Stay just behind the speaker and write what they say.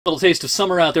Little taste of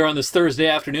summer out there on this Thursday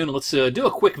afternoon. Let's do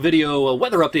a quick video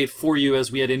weather update for you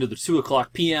as we head into the 2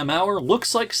 o'clock p.m. hour.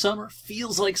 Looks like summer,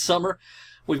 feels like summer.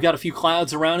 We've got a few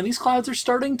clouds around, and these clouds are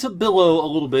starting to billow a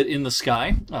little bit in the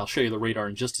sky. I'll show you the radar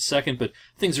in just a second, but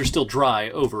things are still dry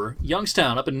over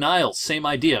Youngstown. Up in Niles, same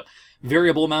idea.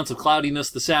 Variable amounts of cloudiness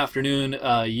this afternoon.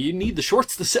 You need the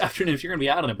shorts this afternoon if you're going to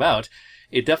be out and about.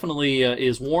 It definitely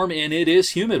is warm, and it is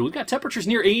humid. We've got temperatures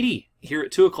near 80 here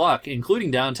at 2 o'clock, including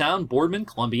downtown, Boardman,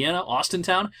 Columbiana,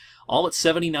 Austintown, all at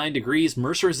 79 degrees.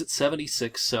 Mercer's at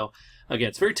 76. So, again,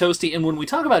 it's very toasty. And when we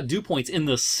talk about dew points in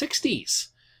the 60s,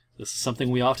 this is something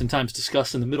we oftentimes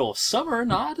discuss in the middle of summer,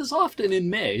 not as often in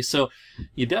May. So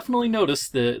you definitely notice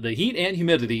the heat and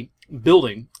humidity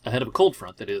building ahead of a cold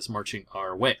front that is marching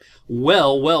our way.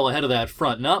 Well ahead of that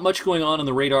front. Not much going on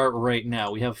the radar right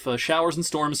now. We have showers and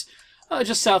storms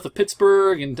just south of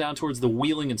Pittsburgh and down towards the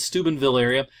Wheeling and Steubenville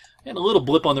area. And a little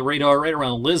blip on the radar right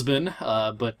around Lisbon,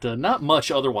 but not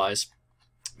much otherwise.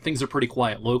 Things are pretty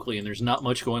quiet locally, and there's not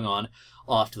much going on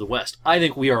off to the west. I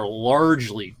think we are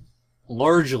largely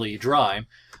dry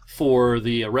for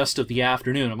the rest of the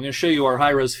afternoon. I'm going to show you our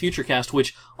high-res futurecast,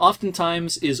 which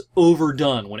oftentimes is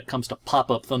overdone when it comes to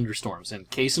pop-up thunderstorms. And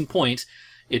case in point,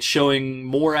 it's showing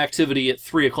more activity at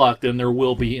 3 o'clock than there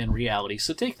will be in reality.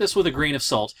 So take this with a grain of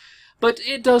salt. But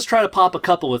it does try to pop a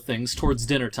couple of things towards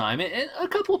dinner time. And a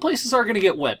couple of places are going to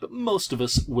get wet, but most of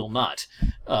us will not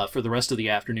for the rest of the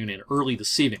afternoon and early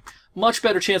this evening. Much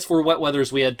better chance for wet weather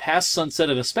as we head past sunset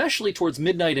and especially towards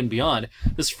midnight and beyond.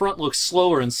 This front looks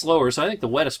slower and slower, so I think the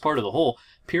wettest part of the whole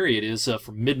period is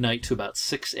from midnight to about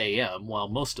 6 a.m., while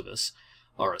most of us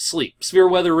are asleep. Severe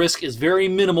weather risk is very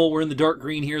minimal. We're in the dark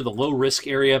green here, the low risk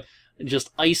area.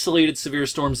 Just isolated severe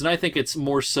storms, and I think it's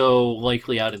more so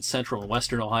likely out in central and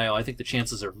western Ohio. I think the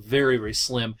chances are very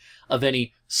slim of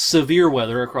any severe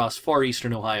weather across far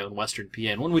eastern Ohio and western PA.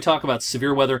 And when we talk about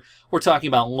severe weather, we're talking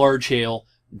about large hail,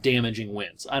 damaging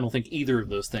winds. I don't think either of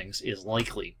those things is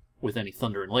likely with any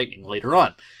thunder and lightning later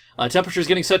on. Temperatures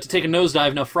getting set to take a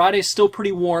nosedive. Now, Friday's still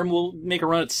pretty warm. We'll make a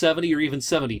run at 70 or even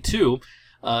 72.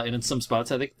 And in some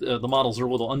spots, I think the models are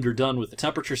a little underdone with the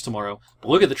temperatures tomorrow. But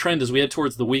look at the trend as we head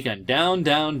towards the weekend. Down.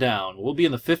 We'll be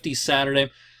in the 50s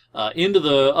Saturday, into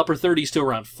the upper 30s to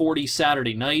around 40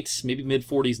 Saturday night, maybe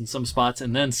mid-40s in some spots.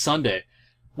 And then Sunday,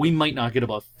 we might not get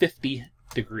above 50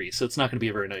 degrees. So it's not going to be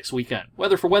a very nice weekend.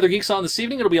 Weather for Weather Geeks on this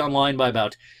evening. It'll be online by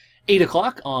about 8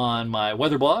 o'clock on my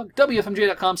weather blog,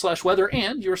 wfmj.com/weather,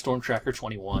 and your Storm Tracker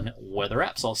 21 weather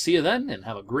apps. I'll see you then, and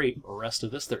have a great rest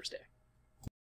of this Thursday.